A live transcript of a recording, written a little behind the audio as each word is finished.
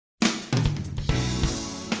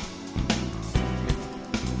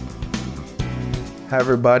Hi,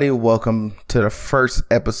 everybody. Welcome to the first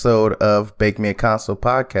episode of Bake Me a Console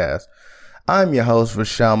podcast. I'm your host,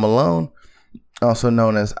 Rashawn Malone, also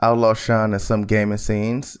known as Outlaw Sean in some gaming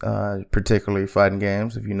scenes, particularly fighting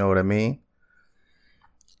games, if you know what I mean.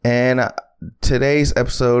 And today's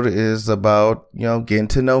episode is about, getting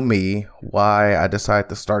to know me, why I decided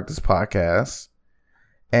to start this podcast,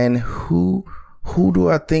 and who do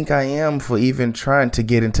I think I am for even trying to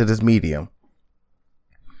get into this medium.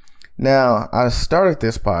 Now, I started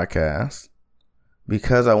this podcast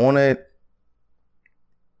because I love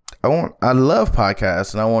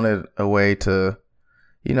podcasts, and I wanted a way to,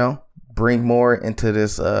 bring more into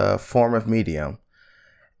this form of medium.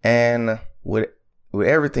 And with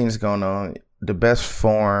everything that's going on, the best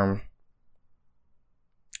form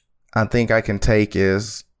I think I can take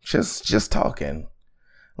is just talking.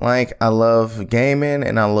 Like, I love gaming,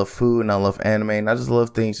 and I love food, and I love anime, and I just love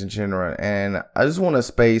things in general. And I just want a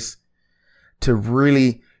space to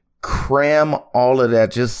really cram all of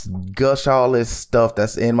that, just gush all this stuff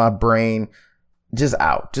that's in my brain just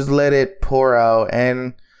out. Just let it pour out,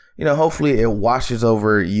 and hopefully it washes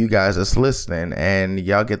over you guys that's listening and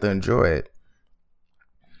y'all get to enjoy it.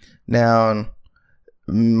 Now,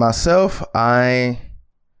 myself, I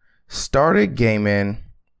started gaming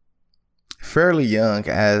fairly young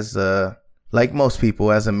as like most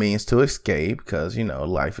people, as a means to escape, because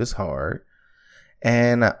life is hard.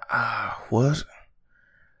 And I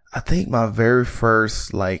think my very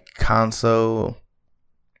first console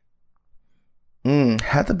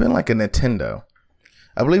had to been like a Nintendo.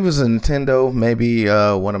 I believe it was a Nintendo. Maybe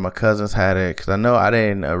one of my cousins had it, because I know I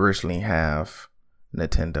didn't originally have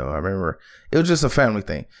Nintendo. I remember it was just a family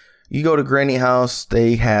thing. You go to Granny house,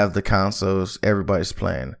 they have the consoles, everybody's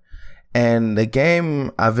playing. And the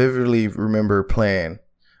game I vividly remember playing,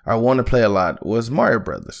 I wanted to play a lot, was Mario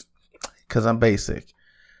Brothers, because I'm basic.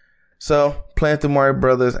 So playing through Mario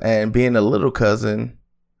Brothers and being a little cousin,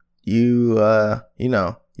 you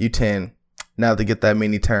tend not to get that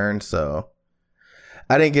many turns. So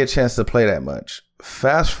I didn't get a chance to play that much.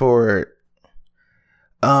 Fast forward,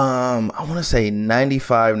 I want to say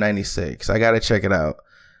 95, 96. I got to check it out.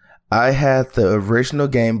 I had the original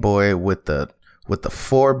Game Boy with the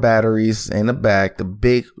 4 batteries in the back, the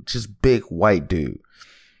big white dude.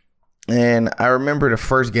 And I remember the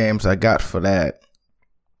first games I got for that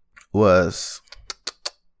was,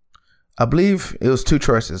 I believe it was 2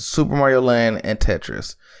 choices, Super Mario Land and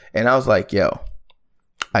Tetris. And I was like, yo,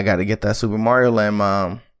 I got to get that Super Mario Land,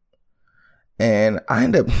 Mom. And I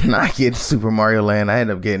ended up not getting Super Mario Land. I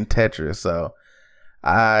ended up getting Tetris. So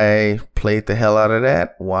I played the hell out of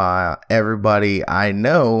that while everybody I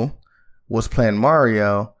know was playing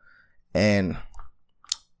Mario. And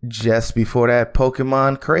just before that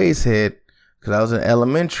Pokemon craze hit, because I was in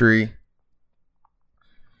elementary,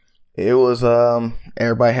 it was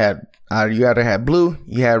everybody had you either had blue,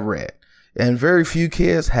 you had red, and very few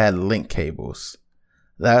kids had link cables.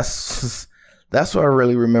 That's what I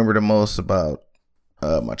really remember the most about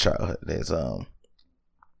my childhood is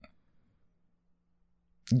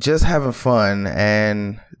just having fun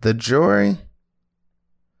and the joy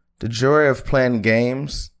of playing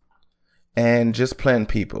games and just playing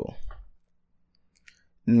people.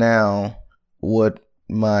 Now, what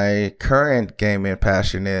my current gaming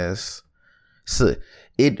passion is, so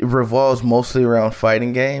it revolves mostly around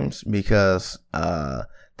fighting games, because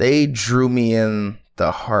they drew me in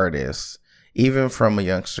the hardest, even from a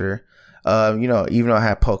youngster. Even though I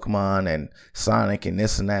had Pokemon and Sonic and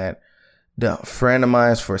this and that, the friend of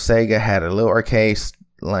mine for Sega had a little arcade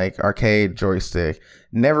joystick.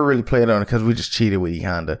 Never really played on it because we just cheated with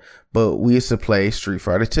E-Honda, but we used to play Street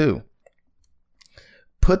Fighter 2.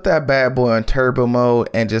 Put that bad boy on turbo mode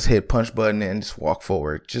and just hit punch button and just walk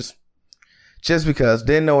forward. Just because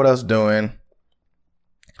didn't know what I was doing.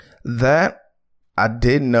 That I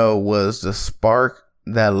didn't know was the spark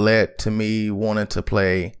that led to me wanting to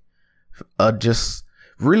play, just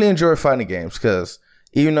really enjoy fighting games. Because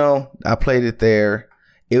even though I played it there,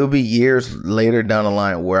 it would be years later down the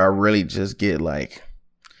line where I really just get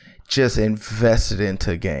just invested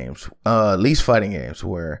into games, at least fighting games,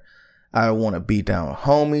 where I want to beat down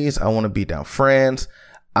homies. I want to beat down friends.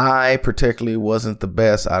 I particularly wasn't the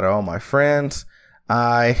best out of all my friends.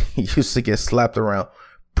 I used to get slapped around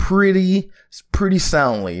pretty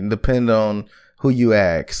soundly, depending on who you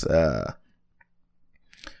ask.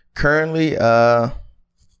 Currently, my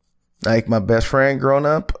best friend growing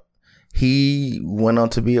up, he went on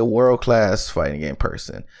to be a world-class fighting game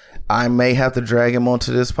person. I may have to drag him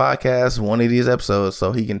onto this podcast, one of these episodes,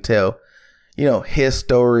 so he can tell, his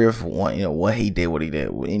story of what he did,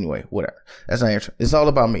 Anyway, whatever. That's not interesting. It's all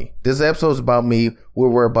about me. This episode is about me. We'll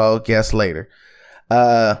worry about guests later.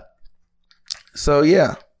 So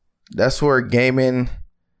yeah, that's where gaming.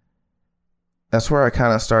 That's where I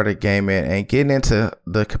kind of started gaming and getting into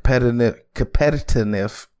the competitiveness.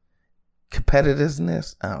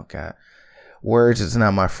 Oh god, words is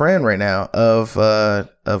not my friend right now. Of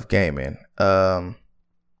gaming.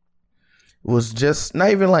 Was just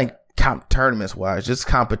not even like tournaments wise, just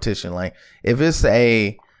competition. Like if it's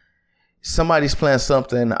somebody's playing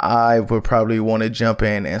something, I would probably want to jump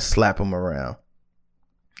in and slap them around.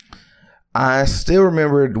 I still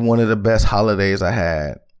remember one of the best holidays I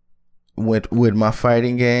had with my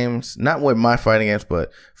fighting games. Not with my fighting games,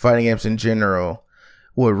 but fighting games in general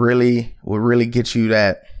would really get you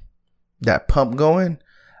that pump going.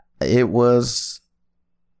 It was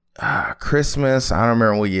Christmas. I don't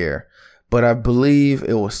remember what year, but I believe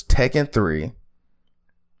it was Tekken 3.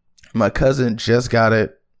 My cousin just got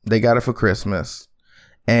it. They got it for Christmas,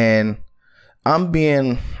 and I don't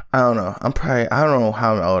know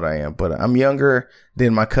how old I am, but I'm younger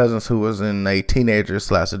than my cousins who was in a teenager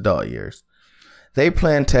 / adult years. They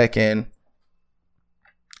playing Tekken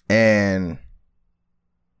and,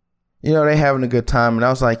 they having a good time. And I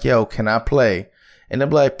was like, yo, can I play? And they're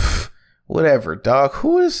like, whatever, dog.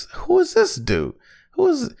 Who is this dude?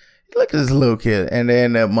 Look at this little kid. And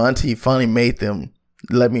then Monty finally made them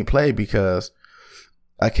let me play because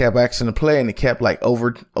I kept asking to play, and he kept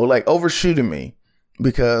overshooting me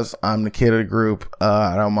because I'm the kid of the group.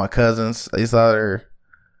 I know my cousins. It's either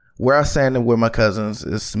where I stand with my cousins.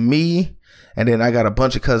 It's me, and then I got a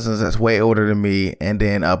bunch of cousins that's way older than me, and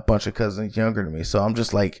then a bunch of cousins younger than me. So I'm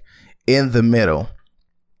just like in the middle.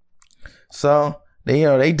 So they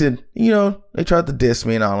tried to diss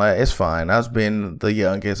me and all that. It's fine. I was being the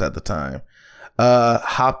youngest at the time.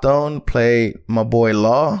 Hopped on, played my boy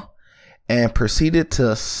Law, and proceeded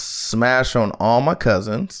to smash on all my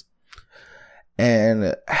cousins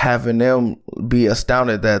and having them be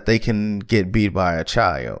astounded that they can get beat by a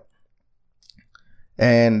child.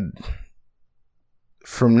 And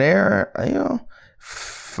from there,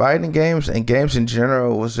 fighting games and games in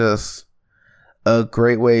general was just a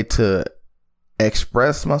great way to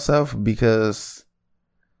express myself because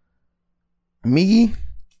I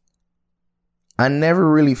never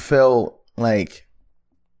really felt like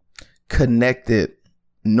connected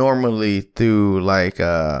normally through like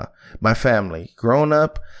my family. Growing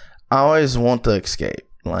up, I always want to escape.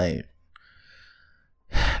 Like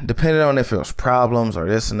depending on if it was problems or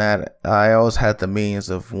this and that, I always had the means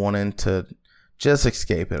of wanting to just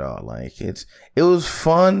escape it all. Like it was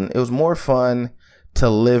fun. It was more fun to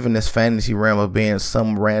live in this fantasy realm of being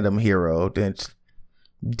some random hero than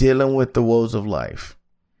dealing with the woes of life.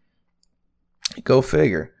 Go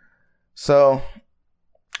figure. So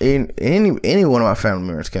any one of my family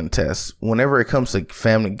members can attest. Whenever it comes to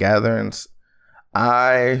family gatherings,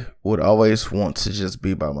 I would always want to just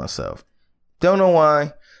be by myself. Don't know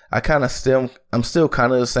why. I'm still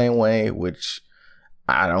kind of the same way, which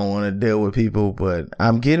I don't want to deal with people, but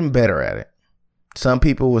I'm getting better at it. Some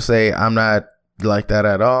people will say I'm not like that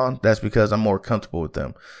at all. That's because I'm more comfortable with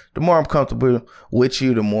them. The more I'm comfortable with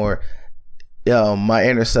you, the more my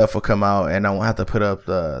inner self will come out, and I won't have to put up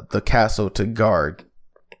the castle to guard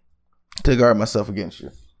myself against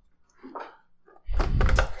you.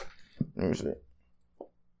 Let me see.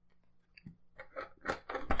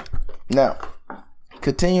 Now,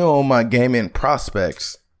 continue on my gaming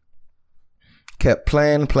prospects. Kept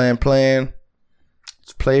playing.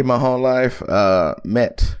 Just played my whole life.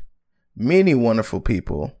 Met many wonderful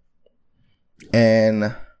people.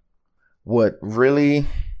 And what really,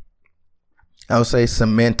 I would say,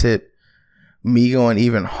 cemented me going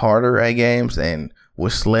even harder at games and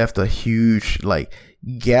which left a huge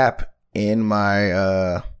gap in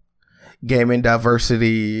my gaming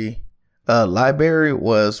diversity library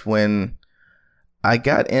was when I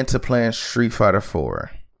got into playing Street Fighter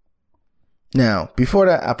 4. Now, before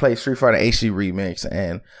that, I played Street Fighter HD Remix,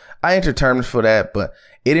 and I entered tournaments for that, but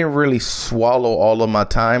it didn't really swallow all of my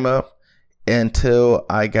time up until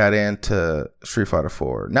I got into Street Fighter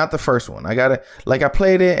 4. Not the first one. I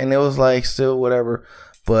played it, and it was still whatever,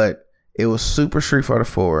 but it was Super Street Fighter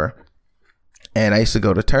 4, and I used to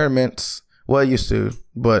go to tournaments. Well, I used to,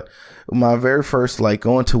 but my very first,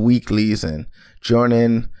 going to weeklies and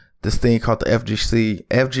joining this thing called the FGC.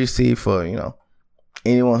 FGC, for,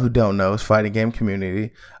 anyone who don't know, is fighting game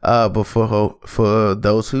community. But for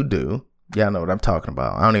those who do, y'all know what I'm talking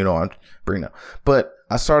about. I don't even know what I'm bringing up. But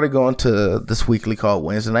I started going to this weekly called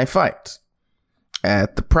Wednesday Night Fights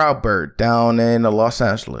at the Proud Bird down in Los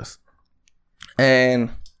Angeles.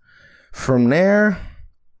 And from there,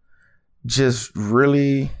 just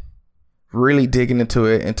really really digging into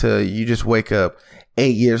it until you just wake up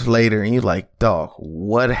 8 years later and you're like, dog,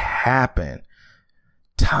 what happened?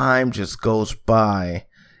 Time just goes by.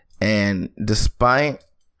 And despite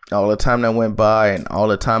all the time that went by and all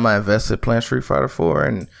the time I invested playing Street Fighter 4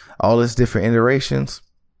 and all its different iterations,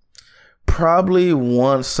 probably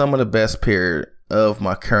some of the best period of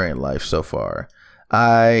my current life so far.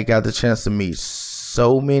 I got the chance to meet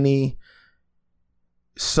so many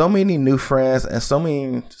new friends and so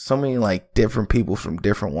many like different people from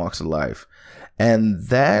different walks of life. And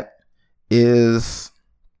that is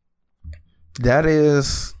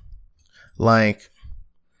like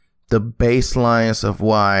the baselines of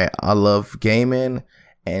why I love gaming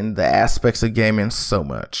and the aspects of gaming so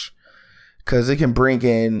much. Because it can bring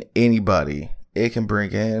in anybody. It can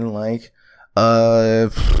bring in like a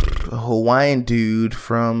Hawaiian dude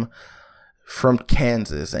from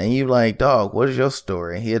Kansas. And you like, dog, what is your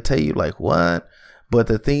story? And he'll tell you like, what? But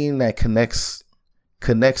the thing that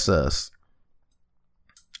connects us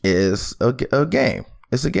is a game.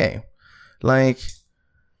 It's a game. Like,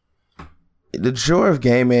 the joy of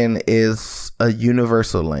gaming is a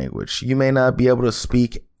universal language. You may not be able to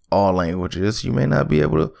speak all languages. You may not be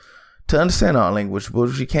able to understand all language, but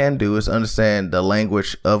what you can do is understand the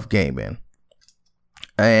language of gaming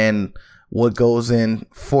and what goes in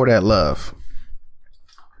for that love.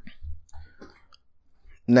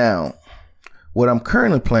 Now, what I'm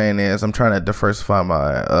currently playing is I'm trying to diversify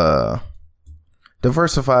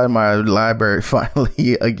my library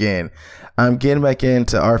finally again. I'm getting back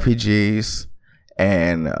into RPGs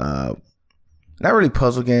and not really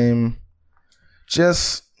puzzle game.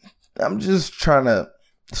 I'm just trying to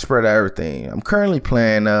spread out everything. I'm currently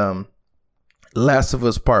playing Last of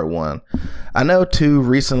Us Part 1. I know 2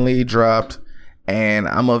 recently dropped and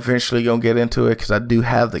I'm eventually going to get into it because I do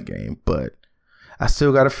have the game, but I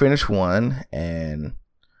still got to finish 1 and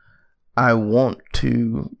I want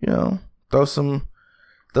to, throw some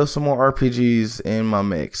more RPGs in my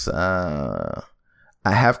mix. I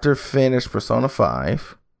have to finish Persona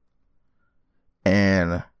 5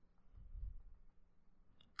 and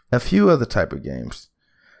a few other type of games.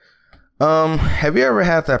 Have you ever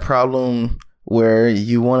had that problem where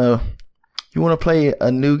you wanna play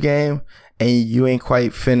a new game and you ain't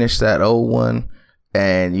quite finished that old one,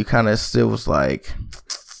 and you kind of still was like,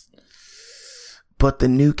 but the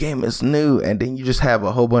new game is new, and then you just have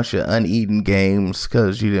a whole bunch of uneaten games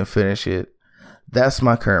because you didn't finish it? That's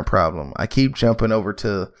my current problem. I keep jumping over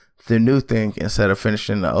to the new thing instead of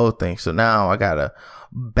finishing the old thing. So now I got a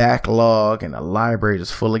backlog and a library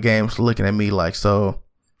just full of games looking at me like, so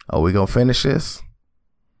are we gonna finish this?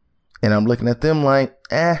 And I'm looking at them like,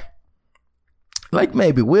 like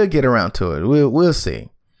maybe we'll get around to it. We'll see.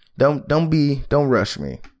 Don't rush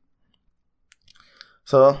me.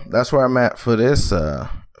 So that's where I'm at for this,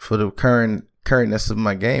 for the currentness of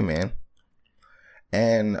my gaming.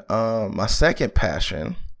 And my second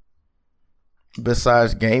passion,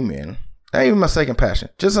 besides gaming, not even my second passion,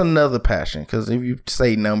 just another passion. Because if you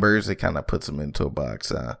say numbers, it kind of puts them into a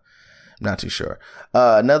box. I'm not too sure.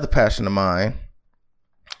 Another passion of mine,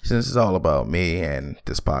 since it's all about me and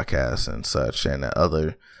this podcast and such, and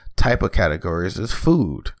other type of categories, is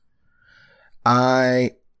food.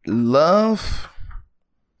 I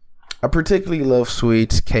particularly love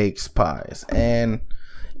sweets, cakes, pies. And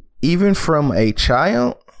even from a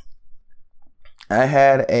child, I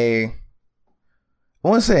had I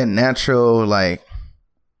want to say a natural like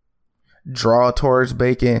draw towards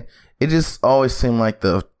baking. It just always seemed like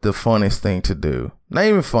the funnest thing to do. Not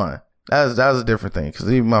even fun. That was a different thing,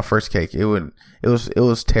 because even my first cake, it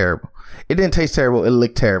was terrible. It didn't taste terrible. It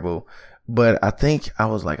looked terrible. But I think I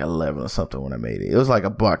was like 11 or something when I made it. It was like a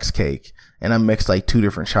box cake, and I mixed like 2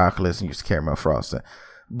 different chocolates and used caramel frosting.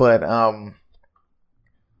 But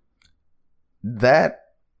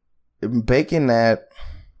baking that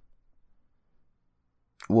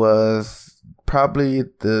was probably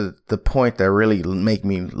the point that really made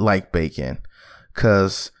me like baking,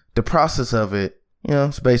 because the process of it,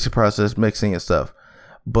 it's a basic process, mixing and stuff.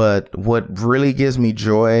 But what really gives me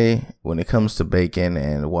joy when it comes to baking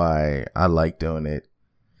and why I like doing it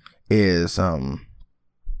is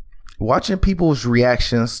watching people's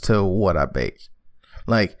reactions to what I bake.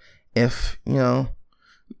 Like, if,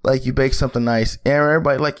 like you bake something nice and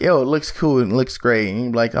everybody like, yo, it looks cool and it looks great. And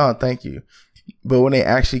you're like, oh, thank you. But when they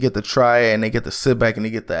actually get to try it and they get to sit back and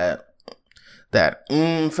they get that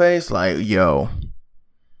face, like, yo,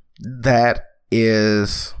 that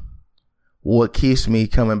is what keeps me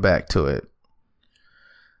coming back to it.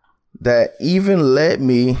 That even led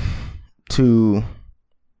me to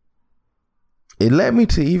it led me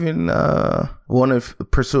to even want to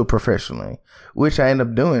pursue it professionally, which I end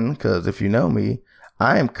up doing because if you know me,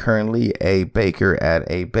 I am currently a baker at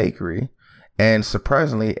a bakery, and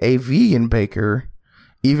surprisingly, a vegan baker.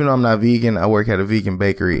 Even though I'm not vegan, I work at a vegan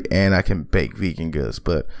bakery and I can bake vegan goods,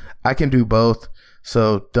 but I can do both.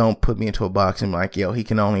 So don't put me into a box and be like, yo, he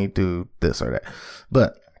can only do this or that.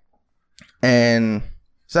 And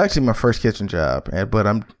it's actually my first kitchen job, but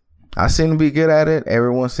I seem to be good at it.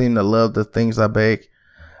 Everyone seems to love the things I bake.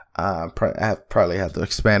 I probably have to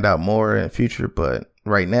expand out more in the future, but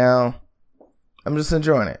right now I'm just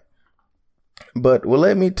enjoying it. But what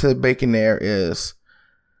led me to baking there is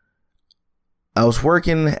I was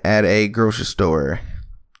working at a grocery store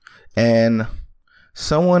and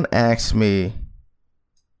someone asked me,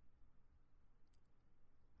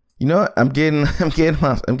 you know what? I'm getting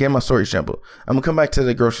my story jumbled. I'm gonna come back to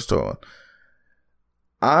the grocery store.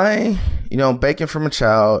 Baking from a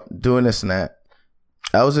child, doing this and that.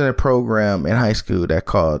 I was in a program in high school that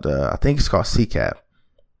called, I think it's called CCAP.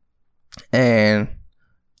 And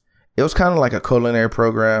it was kind of like a culinary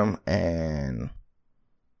program,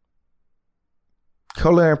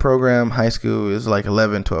 high school is like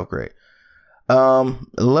 11th, 12th grade.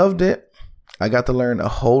 Loved it. I got to learn a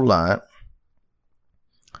whole lot.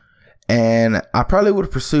 And I probably would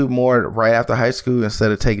have pursued more right after high school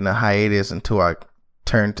instead of taking a hiatus until I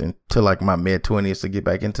turned into like my mid 20s to get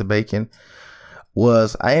back into baking.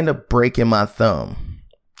 I ended up breaking my thumb.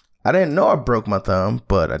 I didn't know I broke my thumb,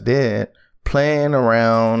 but I did. Playing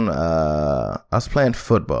around, I was playing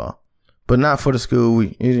football, but not for the school.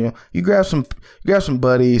 You grab some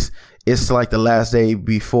buddies. It's like the last day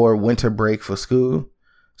before winter break for school.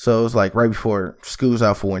 So it was like right before school's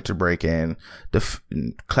out for winter break, and the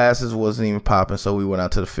classes wasn't even popping. So we went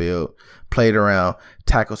out to the field, played around,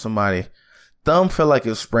 tackled somebody. Thumb felt like it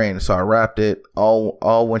was sprained, so I wrapped it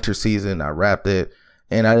all winter season. I wrapped it,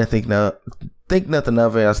 and I didn't think nothing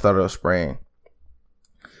of it. I thought it was sprained.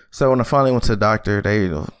 So when I finally went to the doctor,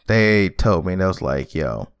 they told me, they was like,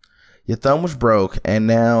 yo, your thumb was broke, and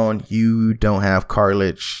now you don't have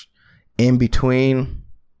cartilage in between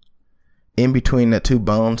the two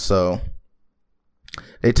bones. So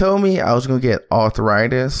they told me I was gonna get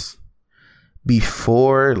arthritis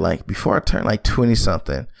before I turned like 20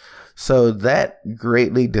 something. So that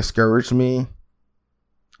greatly discouraged me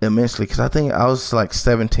immensely, because I think I was like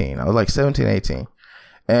 17. I was like 17, 18.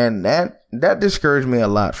 And that discouraged me a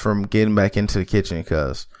lot from getting back into the kitchen,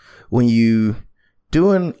 because when you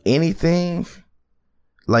doing anything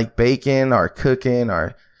like baking or cooking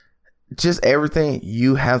or just everything,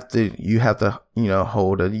 you have to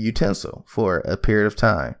hold a utensil for a period of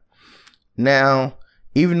time. Now,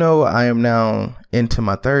 even though I am now into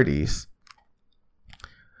my 30s,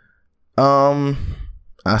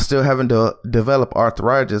 I still haven't developed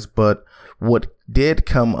arthritis, but what did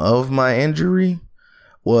come of my injury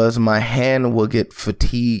was my hand will get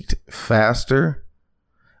fatigued faster,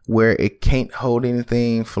 where it can't hold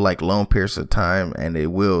anything for like long periods of time, and it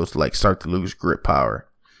will like start to lose grip power.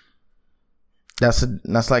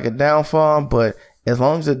 That's like a downfall, but as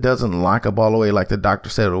long as it doesn't lock up all the way like the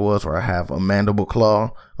doctor said it was, where I have a mandible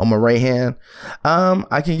claw on my right hand,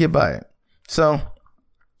 I can get by it. So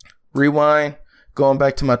rewind, going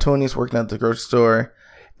back to my 20s, working at the grocery store,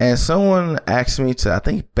 and someone asked me to, I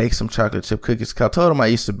think, bake some chocolate chip cookies. I told them I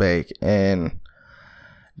used to bake, and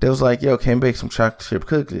they was like, yo, can you bake some chocolate chip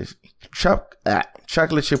cookies?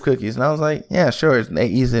 Chocolate chip cookies. And I was like, yeah, sure, it's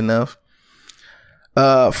easy enough.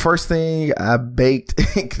 First thing I baked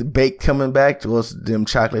coming back was them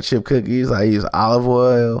chocolate chip cookies. I used olive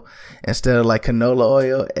oil instead of like canola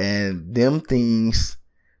oil, and them things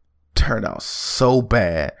turned out so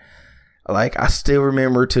bad. Like, I still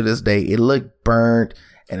remember to this day, it looked burnt,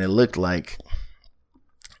 and it looked like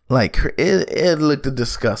it looked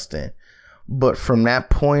disgusting. But from that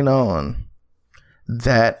point on,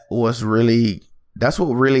 that's what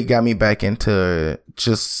really got me back into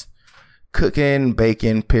just cooking,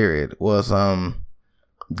 baking, period, was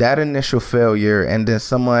that initial failure, and then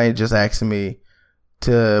somebody just asked me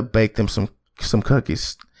to bake them some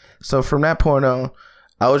cookies. So from that point on,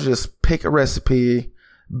 I would just pick a recipe,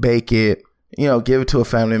 bake it, give it to a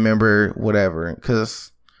family member, whatever,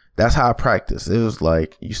 because that's how I practice. It was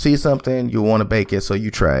like, you see something, you want to bake it, so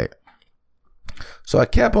you try it. So I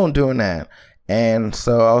kept on doing that, and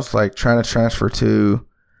so I was like trying to transfer to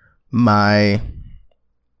my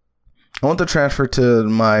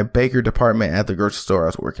baker department at the grocery store I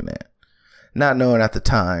was working at, not knowing at the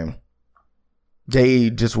time they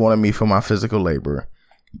just wanted me for my physical labor,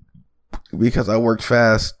 because I worked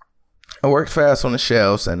fast on the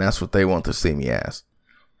shelves, and that's what they want to see me as.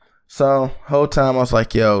 So whole time I was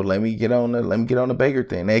like, yo, let me get on the baker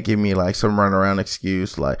thing. They give me like some runaround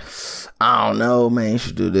excuse, like, I don't know, man, you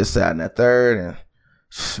should do this, that, and that third, and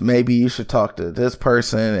maybe you should talk to this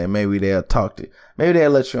person, and maybe they'll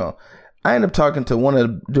let you on. I ended up talking to one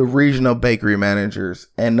of the regional bakery managers,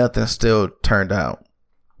 and nothing still turned out.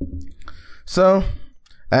 So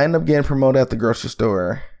I ended up getting promoted at the grocery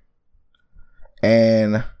store,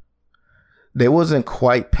 and they wasn't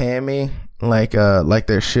quite paying me like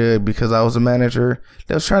they should, because I was a manager.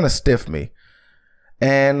 They was trying to stiff me.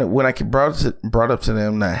 And when I brought up to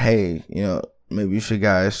them that, hey, you know, maybe you should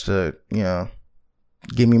guys to, you know,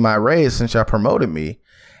 give me my raise since y'all promoted me.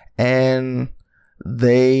 And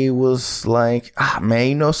they was like, man,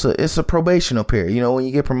 you know, so it's a probational period. You know, when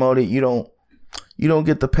you get promoted, you don't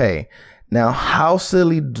get the pay. Now, how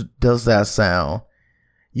silly does that sound?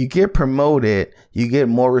 You get promoted, you get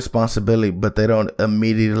more responsibility, but they don't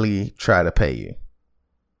immediately try to pay you.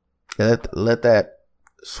 Let that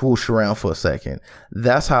swoosh around for a second.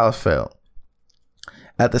 That's how it felt.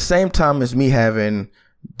 At the same time as me having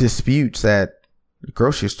disputes at the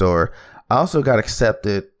grocery store, I also got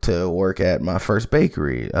accepted to work at my first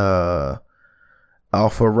bakery, off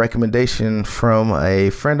a recommendation from a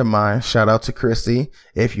friend of mine. Shout out to Christy,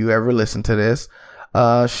 if you ever listen to this.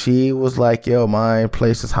 She was like, yo, my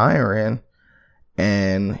place is hiring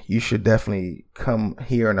and you should definitely come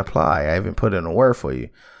here and apply. I even put in a word for you.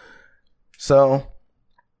 So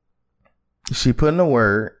she put in a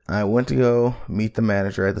word. I went to go meet the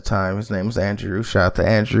manager at the time. His name was Andrew. Shout out to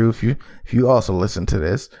Andrew if you also listen to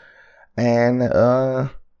this. And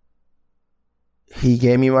he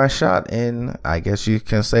gave me my shot in, I guess you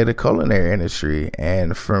can say, the culinary industry.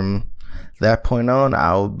 And from that point on,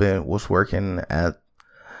 I was working at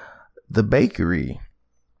the bakery,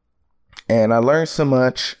 and I learned so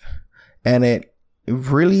much, and it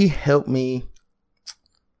really helped me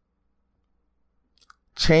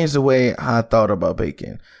change the way I thought about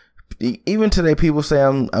baking. Even today, people say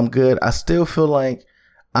I'm good. I still feel like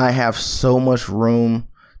I have so much room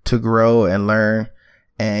to grow and learn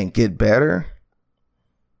and get better.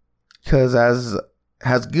 Because as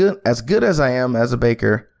good as I am as a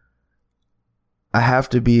baker, I have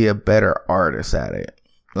to be a better artist at it.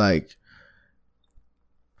 Like,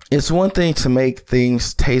 it's one thing to make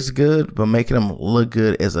things taste good, but making them look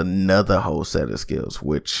good is another whole set of skills,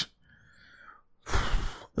 which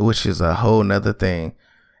is a whole nother thing.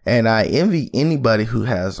 And I envy anybody who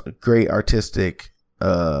has great artistic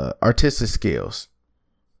skills.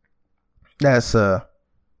 That's a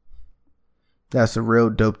real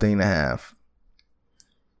dope thing to have.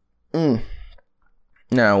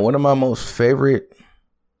 Now, one of my most favorite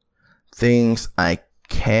things I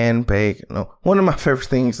can bake. No, one of my favorite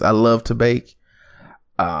things I love to bake.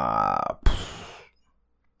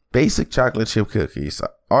 Basic chocolate chip cookies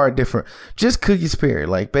are different. Just cookies, period.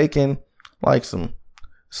 Like baking, like some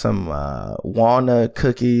walnut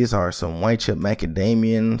cookies or some white chip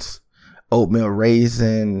macadamians, oatmeal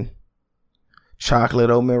raisin, chocolate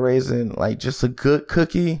oatmeal raisin. Like just a good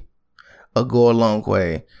cookie will go a long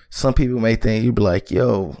way. Some people may think you'd be like,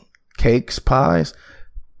 yo, cakes, pies.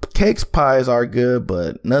 Cakes, pies are good,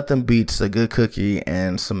 but nothing beats a good cookie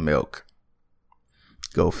and some milk.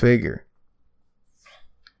 Go figure.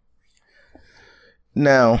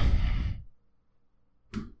 Now,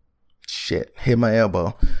 shit, hit my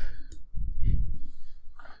elbow.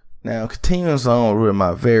 Now, continuing on with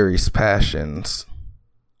my various passions,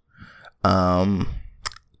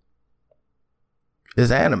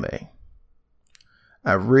 is anime.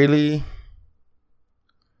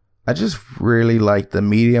 I just really like the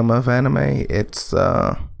medium of anime. It's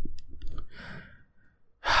how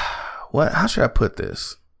should I put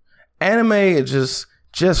this? Anime is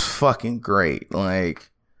just fucking great. Like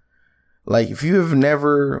if you have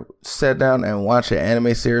never sat down and watched an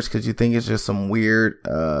anime series because you think it's just some weird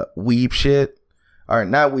weeb shit, or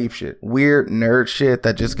not weeb shit, weird nerd shit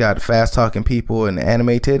that just got fast talking people and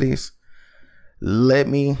anime titties, let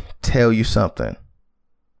me tell you something.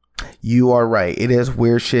 You are right. It is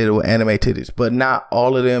weird shit with anime titties, but not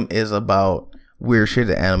all of them is about weird shit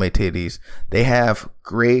with anime titties. They have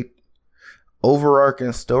great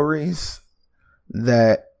overarching stories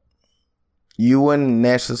that you wouldn't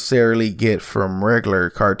necessarily get from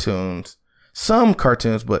regular cartoons. Some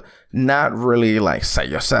cartoons, but not really like say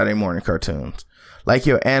your Saturday morning cartoons. Like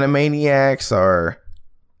your Animaniacs or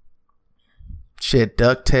shit,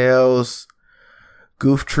 DuckTales,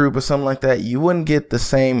 Goof Troop or something like that. You wouldn't get the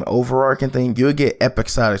same overarching thing. You would get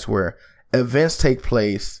episodics where events take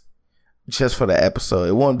place just for the episode.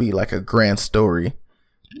 It won't be like a grand story.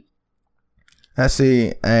 I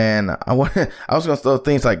see, and I was gonna throw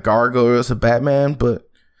things like Gargoyles or Batman, but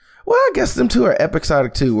Well, I guess them two are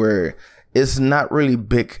episodic too, where it's not really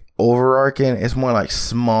big overarching. It's more like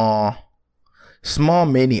small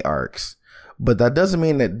mini arcs. But that doesn't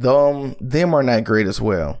mean that them are not great as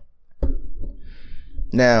well.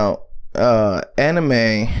 Now,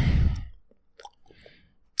 anime,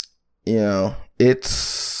 you know,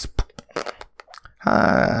 it's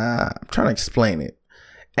I'm trying to explain it.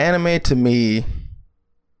 Anime to me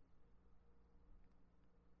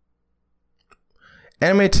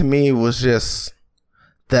was just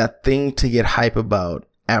that thing to get hype about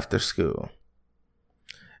after school.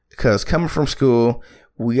 Because coming from school,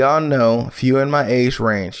 we all know, if you're in my age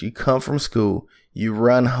range, you come from school, you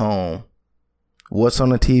run home. What's on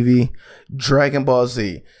the TV? Dragon Ball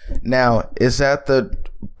Z. Now, is that the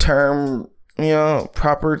term,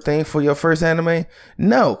 proper thing for your first anime?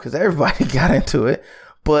 No, because everybody got into it.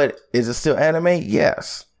 But is it still anime?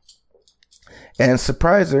 Yes. And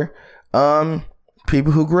surpriser,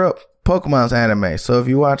 people who grew up, Pokemon's anime. So if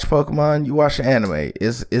you watch Pokemon, you watch the anime.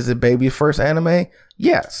 Is it baby's first anime?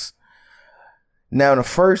 Yes. Now, the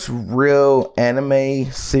first real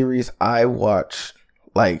anime series I watched,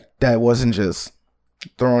 like, that wasn't just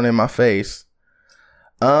thrown in my face,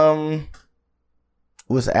 was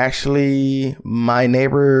actually My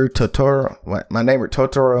Neighbor Totoro,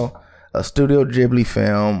 a Studio Ghibli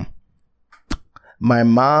film. My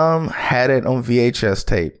mom had it on VHS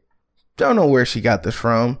tape. Don't know where she got this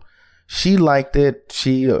from. She liked it.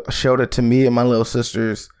 She showed it to me and my little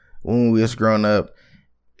sisters when we was growing up.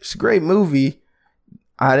 It's a great movie.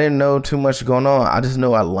 I didn't know too much going on. I just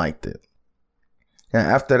know I liked it. And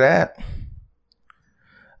after that,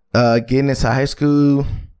 getting into high school,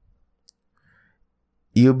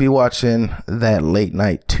 you'll be watching that late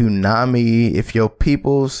night Toonami. If your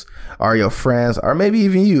peoples or your friends, or maybe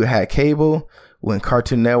even you had cable, when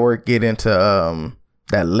Cartoon Network get into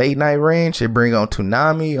that late night range, they bring on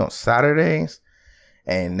Toonami on Saturdays.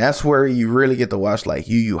 And that's where you really get to watch like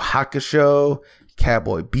Yu Yu Hakusho,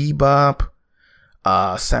 Cowboy Bebop,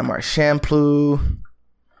 Samurai Champloo,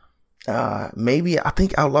 maybe I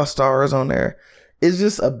think Outlaw Star is on there. It's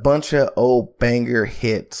just a bunch of old banger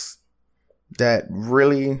hits that's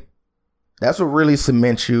what really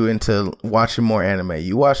cements you into watching more anime.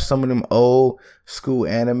 You watch some of them old school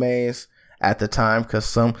animes at the time, because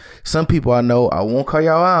some people I know, I won't call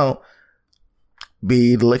y'all out,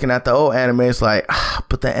 be looking at the old animes like,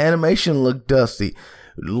 but the animation look dusty.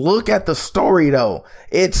 Look at the story though.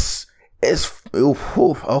 It's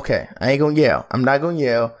okay. I ain't gonna yell. I'm not gonna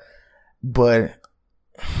yell, but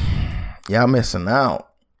y'all missing out.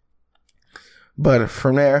 But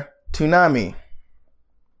from there, Toonami,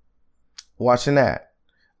 watching that.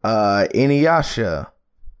 Inuyasha.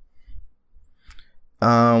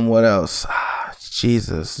 What else?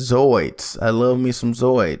 Jesus, Zoids. I love me some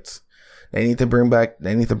Zoids. They need to bring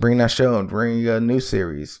that show and bring a new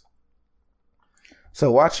series.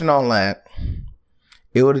 So watching all that,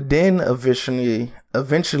 it would then eventually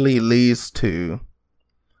leads to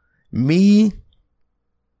me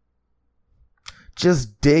just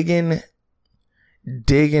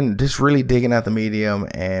really digging at the medium,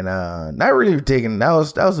 and not really digging. That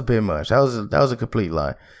was a bit much. That was a complete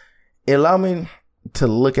lie. It allowed me to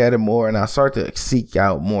look at it more, and I started to seek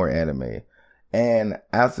out more anime. And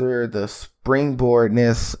after the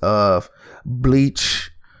springboardness of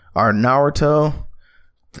Bleach or Naruto,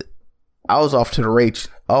 I was off to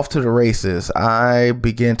the races. I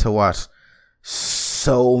began to watch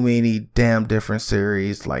so many damn different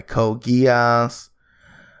series like Code Geass.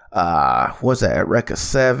 What's that? Eureka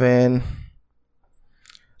 7.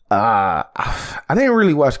 I didn't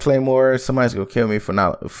really watch Claymore. Somebody's gonna kill me for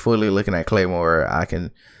not fully looking at Claymore. I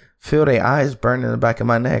can feel their eyes burning in the back of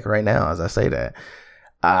my neck right now as I say that.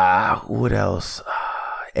 What else?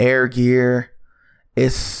 Air Gear.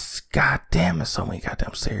 It's goddamn, it's so many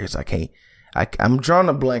goddamn series. I'm drawing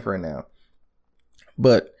a blank right now.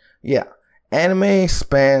 But yeah, anime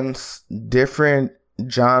spans different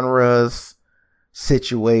genres,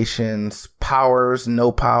 situations, powers,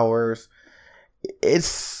 no powers.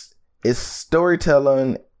 It's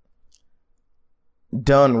storytelling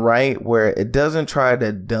done right, where it doesn't try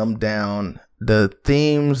to dumb down the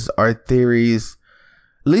themes or theories,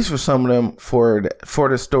 at least for some of them, for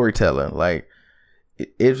the storytelling. Like,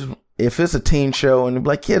 if it's a teen show and they're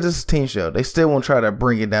like, yeah, this is a teen show, they still won't try to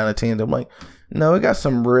bring it down to teens. I'm like, no, it got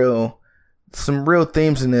some real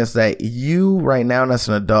themes in this that you right now as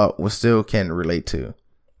an adult still can relate to.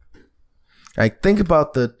 Like, think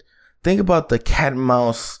about the cat and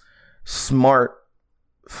mouse smart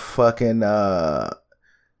fucking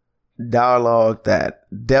dialogue that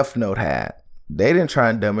Death Note had. They didn't try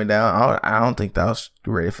and dumb it down. I don't think that was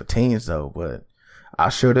ready for teens though, but I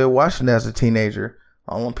should have watched it as a teenager.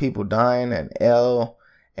 All them people dying and L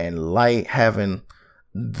and Light having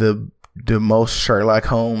the most Sherlock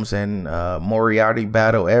Holmes and Moriarty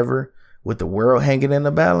battle ever with the world hanging in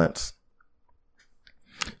the balance.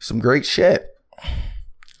 Some great shit.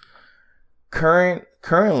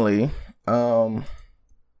 Currently, I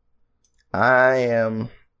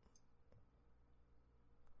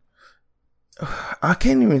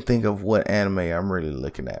can't even think of what anime I'm really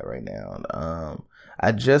looking at right now.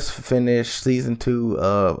 I just finished season 2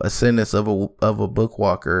 of Ascendance of a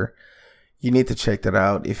Bookwalker. You need to check that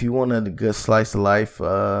out if you want a good slice of life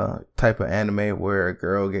type of anime where a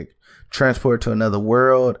girl get transported to another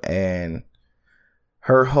world and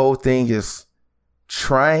her whole thing is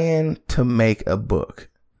trying to make a book.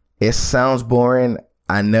 It sounds boring.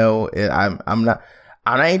 I know. I'm not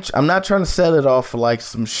trying to sell it off for like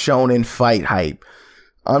some shonen fight hype.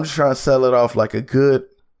 I'm just trying to sell it off like a good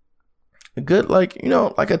like, you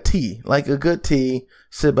know, like a tea, like a good tea.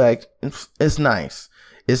 Sit back. It's nice.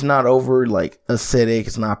 It's not over like acidic.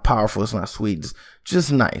 It's not powerful. It's not sweet. It's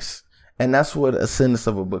just nice. And that's what Ascendance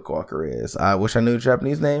of a Bookwalker is. I wish I knew the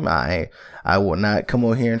Japanese name. I will not come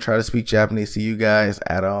over here and try to speak Japanese to you guys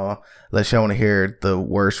at all, unless y'all want to hear the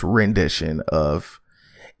worst rendition of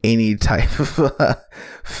any type of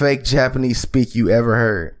fake Japanese speak you ever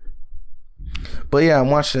heard. But yeah,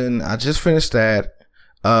 I just finished that.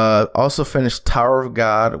 Also finished Tower of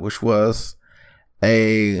God, which was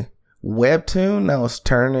a webtoon that was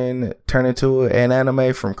turned into an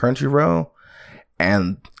anime from Crunchyroll,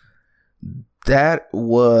 and that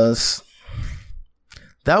was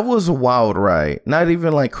a wild ride. Not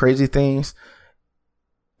even like crazy things.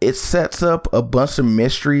 It sets up a bunch of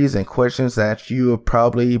mysteries and questions that you will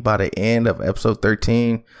probably by the end of episode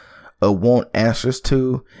 13 want answers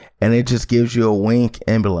to, and it just gives you a wink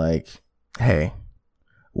and be like, hey,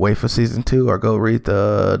 wait for season 2 or go read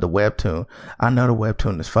the webtoon. I know the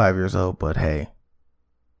webtoon is 5 years old, but hey,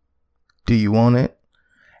 do you want it?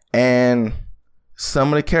 And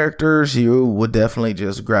some of the characters you would definitely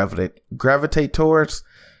just gravitate towards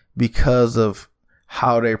because of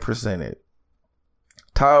how they're presented.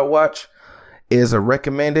 Tower Watch is a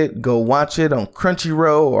recommended. Go watch it on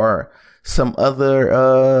Crunchyroll or some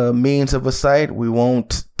other means of a site. We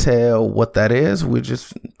won't tell what that is. We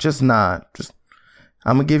just nod.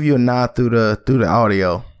 I'm gonna give you a nod through the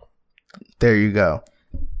audio. There you go.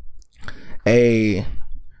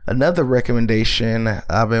 Another recommendation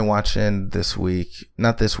I've been watching this week,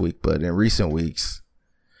 not this week, but in recent weeks.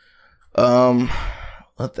 What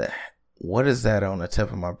is that on the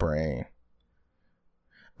tip of my brain?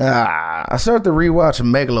 I started to rewatch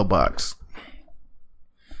Megalobox.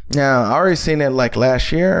 Now, I already seen it like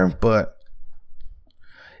last year, but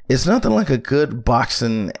it's nothing like a good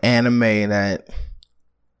boxing anime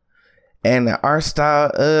and the art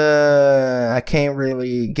style, I can't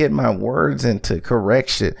really get my words into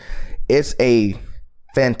correction. It's a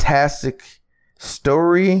fantastic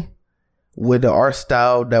story with the art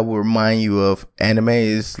style that will remind you of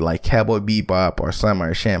animes like Cowboy Bebop or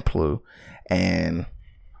Samurai Champloo. And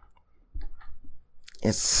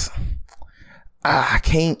it's, I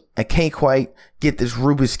can't quite get this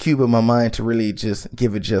Rubik's Cube in my mind to really just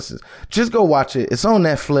give it justice. Just go watch it. It's on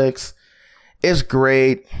Netflix. It's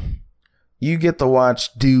great. You get to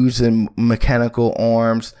watch dudes in mechanical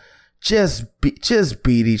arms just beat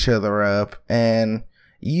each other up, and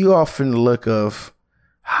you often look of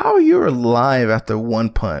how you're alive after one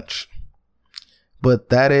punch. But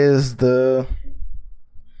that's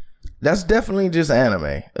definitely just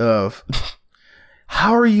anime of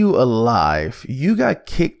how are you alive? You got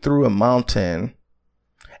kicked through a mountain,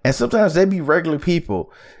 and sometimes they be regular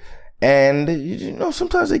people. And you know,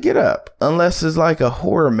 sometimes they get up, unless it's like a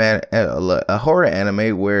horror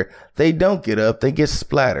anime where they don't get up, they get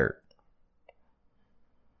splattered.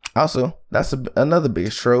 Also, that's another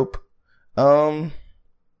big trope. The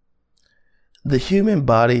human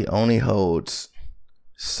body only holds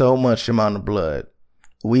so much amount of blood.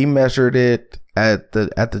 We measured it at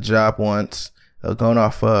the job once, going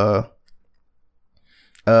off a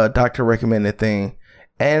doctor recommended thing,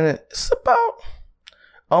 and it's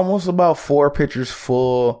almost about 4 pitchers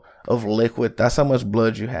full of liquid. That's how much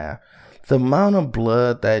blood you have. The amount of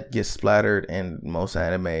blood that gets splattered in most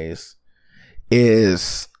animes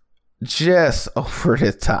is just over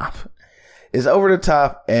the top. It's over the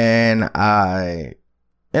top, and I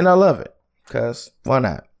love it, because why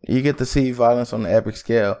not? You get to see violence on the epic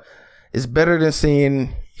scale. It's better than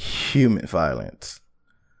seeing human violence.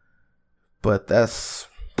 But that's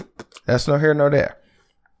no here nor there.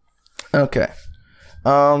 Okay.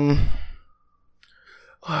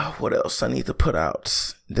 what else I need to put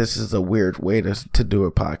out? This is a weird way to do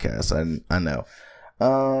a podcast. I know.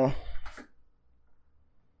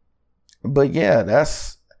 But yeah,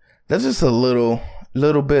 that's just a little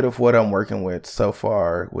bit of what I'm working with so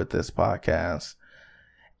far with this podcast.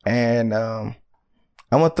 And I'm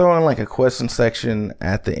gonna throw in like a question section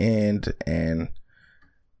at the end, and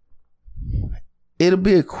it'll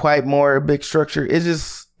be a big structure. It's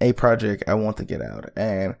just a project I want to get out,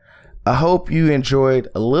 and I hope you enjoyed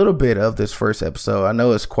a little bit of this first episode. I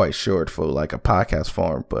know it's quite short for like a podcast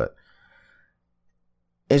form, but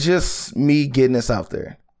it's just me getting this out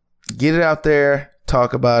there. Get it out there,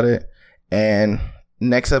 talk about it, and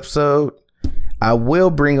next episode, I will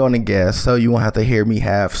bring on a guest, so you won't have to hear me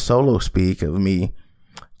have solo speak of me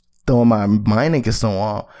throwing my mind against the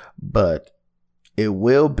wall, but it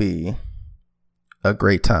will be a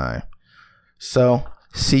great time. So,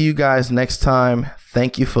 see you guys next time.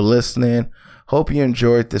 Thank you for listening. Hope you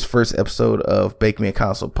enjoyed this first episode of Bake Me a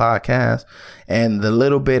Console podcast. And the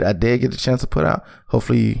little bit I did get a chance to put out,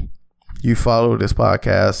 hopefully you follow this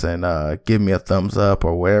podcast and give me a thumbs up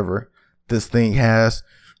or whatever this thing has.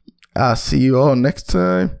 I'll see you all next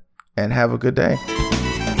time and have a good day.